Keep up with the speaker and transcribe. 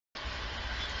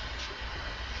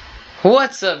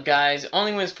What's up, guys?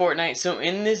 Only Wins Fortnite. So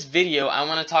in this video I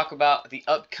want to talk about the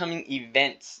upcoming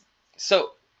events.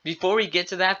 So before we get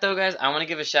to that though, guys, I want to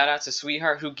give a shout out to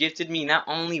Sweetheart, who gifted me not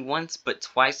only once but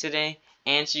twice today,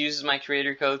 and she uses my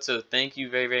creator code, so thank you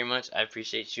very much. I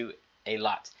appreciate you a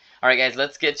lot. Alright guys,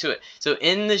 let's get to it. So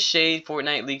in the shade,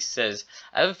 Fortnite Leaks says,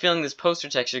 I have a feeling this poster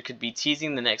texture could be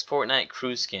teasing the next Fortnite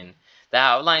crew skin. The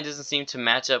outline doesn't seem to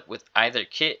match up with either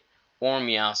Kit or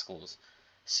Meowscles.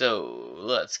 So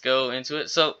let's go into it.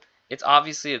 So it's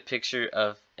obviously a picture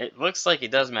of, it looks like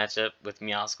it does match up with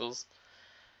Meowscles.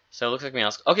 So it looks like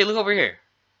Meowscles. Okay, look over here.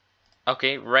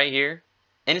 Okay, right here.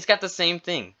 And it's got the same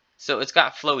thing. So it's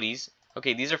got floaties.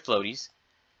 Okay, these are floaties.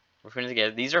 We're putting it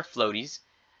together. These are floaties.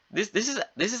 This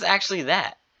is actually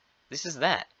that. This is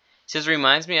that. It says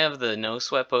reminds me of the No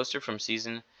Sweat poster from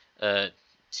season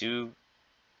 2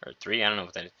 or 3. I don't know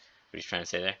what he's trying to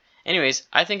say there. Anyways,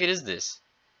 I think it is this.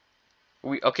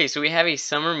 Okay, so we have a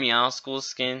Summer Meowscles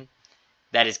skin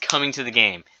that is coming to the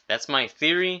game. That's my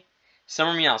theory.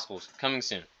 Summer Meowscles coming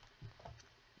soon.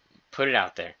 Put it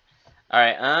out there.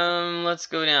 Alright, let's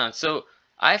go down. So,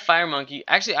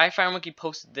 iFireMonkey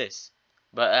posted this,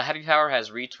 but Happy Power has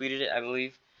retweeted it, I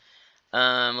believe.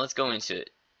 Let's go into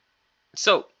it.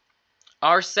 So,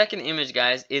 our second image,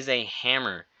 guys, is a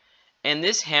hammer. And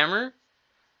this hammer,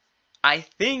 I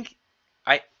think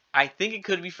it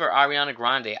could be for Ariana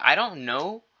Grande. I don't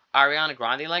know Ariana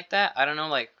Grande like that. I don't know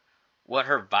like what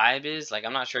her vibe is. Like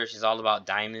I'm not sure if she's all about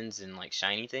diamonds and like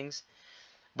shiny things.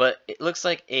 But it looks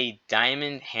like a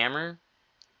diamond hammer,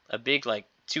 a big like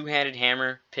two-handed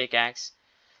hammer pickaxe,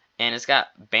 and it's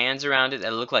got bands around it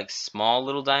that look like small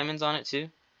little diamonds on it too.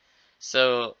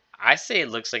 So I say it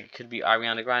looks like it could be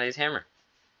Ariana Grande's hammer.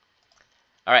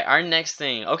 Alright, our next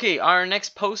thing. Okay, our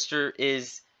next poster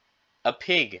is a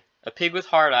pig. A pig with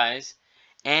hard eyes.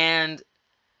 And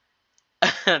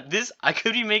this, I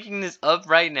could be making this up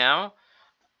right now.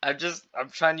 I'm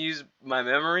trying to use my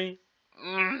memory.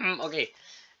 Okay.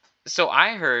 So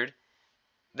I heard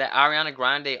that Ariana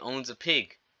Grande owns a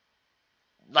pig.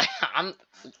 Like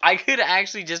I could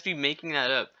actually just be making that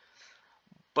up.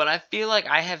 But I feel like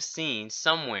I have seen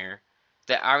somewhere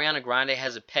that Ariana Grande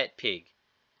has a pet pig.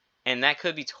 And that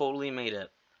could be totally made up.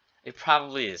 It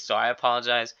probably is. So I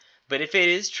apologize. But if it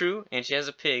is true, and she has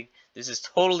a pig, this is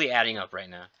totally adding up right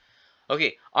now.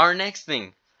 Okay, our next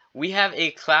thing. We have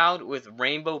a cloud with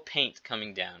rainbow paint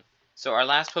coming down. So our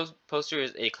last poster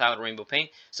is a cloud rainbow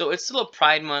paint. So it's still a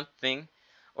Pride Month thing.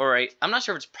 Alright, I'm not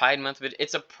sure if it's Pride Month, but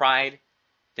it's a Pride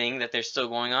thing that they're still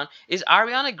going on. Is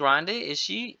Ariana Grande, is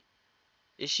she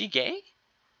gay?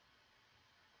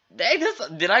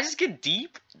 Did I just get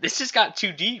deep? This just got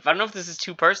too deep. I don't know if this is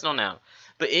too personal now.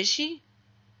 But is she?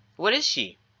 What is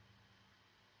she?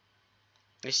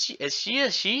 Is she a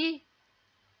she?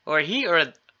 Or a he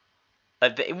or a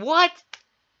they? What?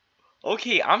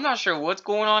 Okay, I'm not sure what's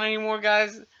going on anymore,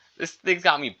 guys. This thing's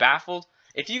got me baffled.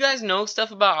 If you guys know stuff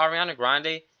about Ariana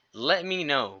Grande, let me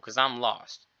know, because I'm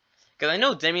lost. Because I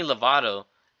know Demi Lovato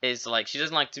is like, she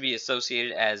doesn't like to be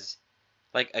associated as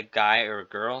like a guy or a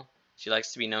girl. She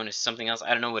likes to be known as something else.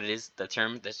 I don't know what it is, the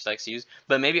term that she likes to use.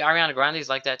 But maybe Ariana Grande is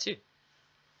like that too.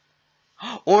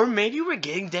 Or maybe we're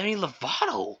getting Demi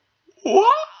Lovato.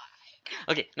 What?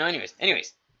 Okay, no,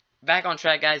 anyways, back on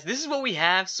track, guys. This is what we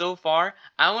have so far.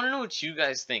 I want to know what you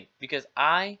guys think, because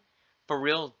I, for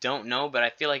real, don't know, but I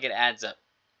feel like it adds up.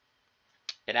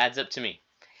 It adds up to me.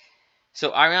 So,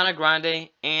 Ariana Grande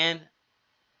and...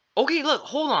 Okay, look,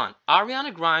 hold on.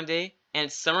 Ariana Grande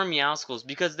and Summer Meowscles,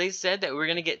 because they said that we're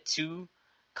going to get 2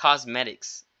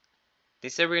 cosmetics. They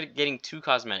said we're getting 2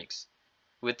 cosmetics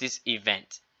with this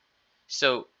event.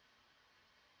 So,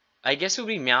 I guess it would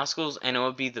be Meowscles and it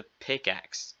would be the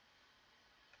pickaxe.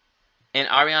 And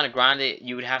Ariana Grande,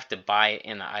 you would have to buy it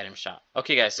in the item shop.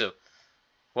 Okay, guys, so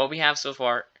what we have so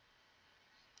far,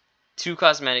 2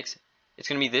 cosmetics. It's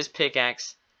going to be this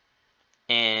pickaxe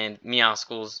and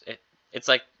Meowscles. It's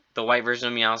like the white version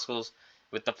of Meowscles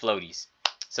with the floaties.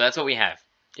 So that's what we have.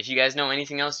 If you guys know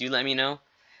anything else, you let me know.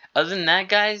 Other than that,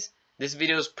 guys, this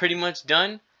video is pretty much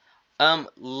done.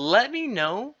 Let me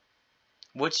know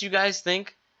what you guys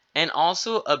think. And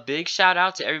also a big shout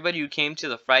out to everybody who came to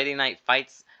the Friday Night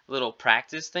Fights little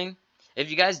practice thing.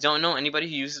 If you guys don't know, anybody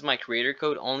who uses my creator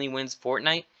code Only Wins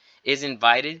Fortnite is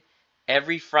invited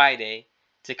every Friday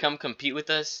to come compete with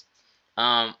us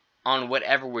on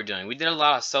whatever we're doing. We did a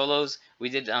lot of solos. We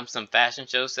did some fashion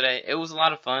shows today. It was a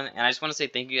lot of fun, and I just want to say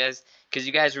thank you guys, because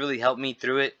you guys really helped me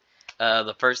through it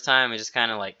the first time. It just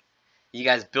kind of like, you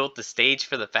guys built the stage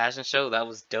for the fashion show. That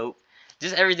was dope.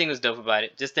 Just everything was dope about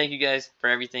it. Just thank you guys for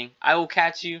everything. I will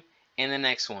catch you in the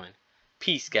next one.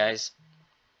 Peace, guys.